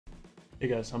Hey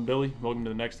guys, I'm Billy. Welcome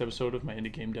to the next episode of my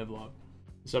indie game devlog.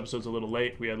 This episode's a little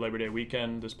late. We had Labor Day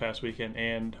weekend this past weekend,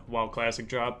 and WoW Classic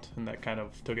dropped, and that kind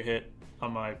of took a hit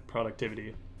on my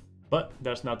productivity. But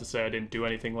that's not to say I didn't do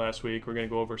anything last week. We're going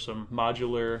to go over some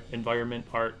modular environment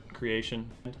art creation.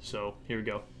 So here we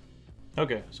go.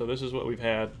 Okay, so this is what we've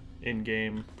had in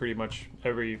game pretty much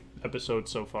every episode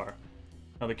so far.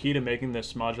 Now the key to making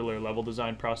this modular level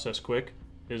design process quick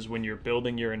is when you're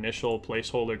building your initial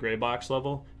placeholder graybox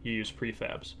level, you use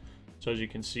prefabs. So as you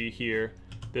can see here,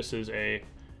 this is a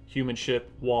human ship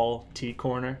wall T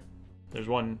corner. There's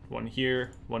one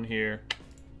here,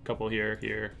 a couple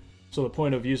here. So the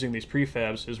point of using these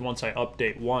prefabs is once I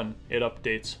update one, it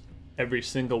updates every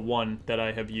single one that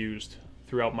I have used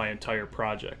throughout my entire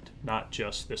project, not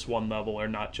just this one level or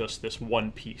not just this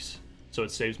one piece. So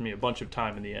it saves me a bunch of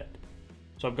time in the end.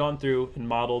 So I've gone through and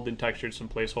modeled and textured some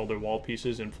placeholder wall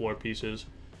pieces and floor pieces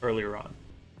earlier on.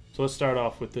 So let's start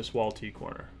off with this wall T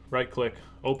corner. Right click,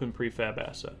 open prefab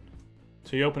asset.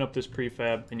 So you open up this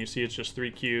prefab and you see it's just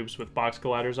 3 cubes with box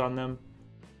colliders on them,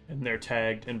 and they're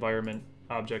tagged environment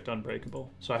object unbreakable.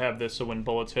 So I have this so when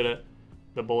bullets hit it,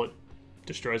 the bullet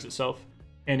destroys itself.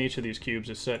 And each of these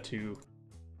cubes is set to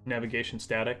navigation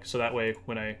static. So that way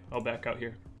when I'll back out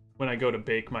here. When I go to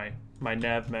bake my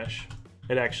nav mesh,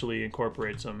 it actually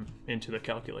incorporates them into the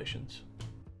calculations.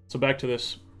 So back to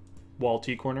this wall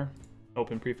T corner,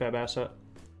 open prefab asset.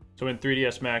 So in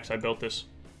 3ds Max, I built this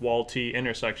wall T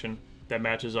intersection that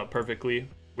matches up perfectly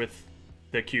with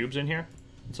the cubes in here.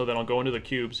 So then I'll go into the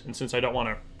cubes, and since I don't want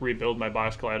to rebuild my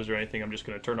box colliders or anything, I'm just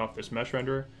going to turn off this mesh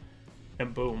renderer,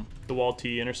 and boom, the wall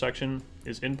T intersection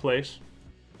is in place.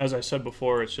 As I said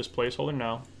before, it's just placeholder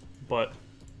now, but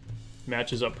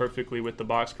matches up perfectly with the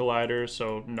box colliders,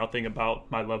 so nothing about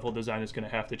my level design is going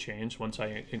to have to change once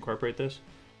I incorporate this.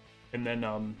 And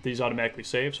then these automatically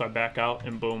save, so I back out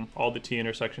and boom, all the T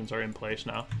intersections are in place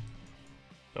now.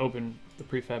 Open the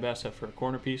prefab asset for a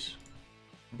corner piece,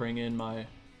 bring in my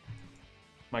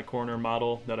corner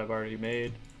model that I've already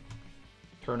made,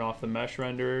 turn off the mesh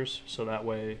renderers so that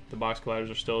way the box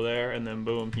colliders are still there, and then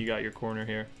boom, you got your corner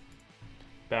here.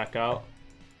 Back out,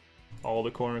 all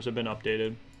the corners have been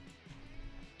updated.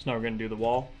 So now we're going to do the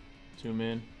wall. Zoom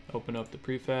in, open up the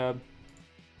prefab,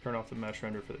 turn off the mesh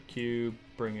render for the cube,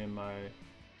 bring in my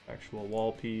actual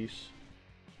wall piece.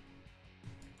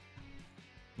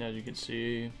 And as you can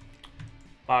see,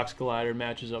 box collider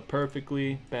matches up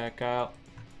perfectly. Back out.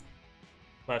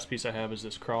 Last piece I have is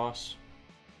this cross.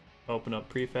 Open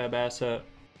up prefab asset,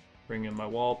 bring in my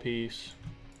wall piece,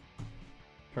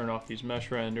 turn off these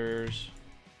mesh renders.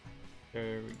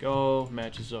 There we go,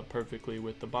 matches up perfectly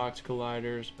with the box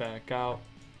colliders, back out.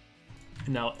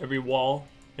 And now every wall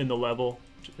in the level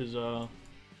is a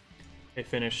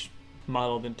finished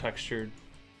modeled and textured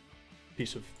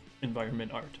piece of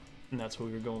environment art. And that's what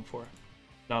we were going for.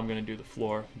 Now I'm gonna do the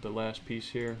floor, the last piece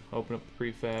here. Open up the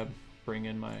prefab, bring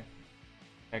in my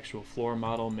actual floor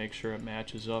model, make sure it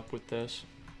matches up with this.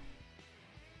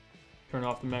 Turn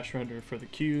off the mesh render for the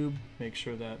cube, make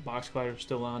sure that box collider is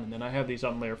still on, and then I have these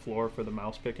on layer floor for the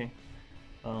mouse picking.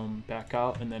 Back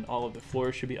out, and then all of the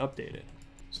floors should be updated.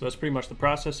 So that's pretty much the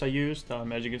process I used.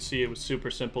 As you can see, it was super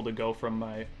simple to go from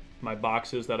my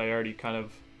boxes that I already kind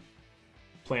of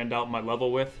planned out my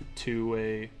level with to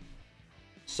a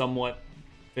somewhat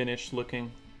finished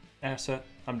looking asset.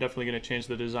 I'm definitely going to change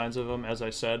the designs of them, as I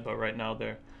said, but right now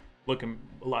they're looking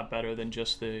a lot better than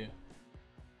just the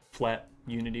flat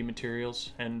Unity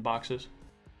materials and boxes.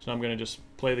 So I'm going to just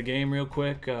play the game real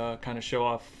quick, kind of show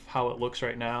off how it looks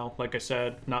right now. Like I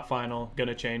said, not final, going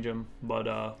to change them, but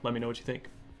let me know what you think.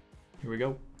 Here we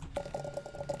go.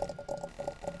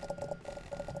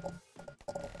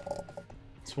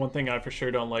 So one thing I for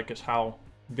sure don't like is how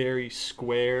very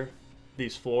square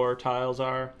these floor tiles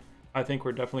are. I think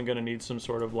we're definitely going to need some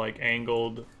sort of like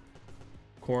angled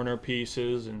corner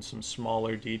pieces and some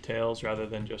smaller details rather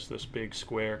than just this big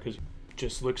square, because it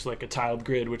just looks like a tiled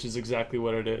grid, which is exactly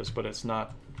what it is, but it's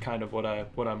not kind of what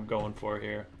I'm going for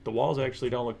here. The walls actually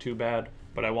don't look too bad,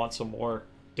 but I want some more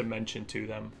dimension to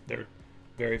them. They're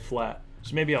very flat.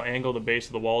 So maybe I'll angle the base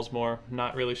of the walls more.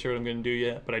 Not really sure what I'm going to do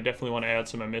yet, but I definitely want to add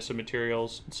some emissive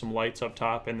materials, some lights up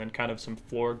top, and then kind of some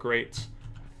floor grates.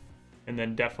 And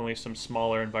then definitely some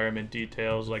smaller environment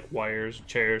details like wires,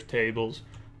 chairs, tables,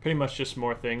 pretty much just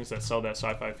more things that sell that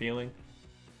sci-fi feeling.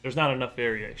 There's not enough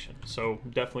variation, so I'm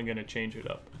definitely going to change it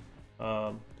up.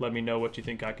 Let me know what you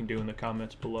think I can do in the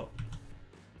comments below.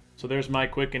 So there's my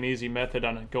quick and easy method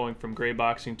on going from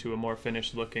grayboxing to a more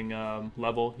finished looking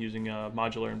level using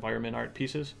modular environment art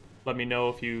pieces. Let me know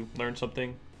if you learned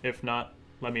something. If not,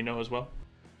 let me know as well.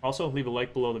 Also, leave a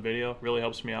like below the video, really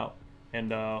helps me out.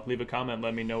 and leave a comment.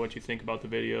 Let me know what you think about the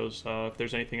videos. If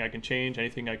there's anything I can change,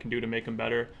 anything I can do to make them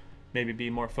better, maybe be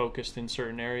more focused in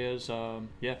certain areas,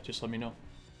 yeah, just let me know.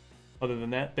 Other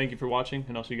than that, thank you for watching,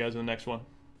 and I'll see you guys in the next one.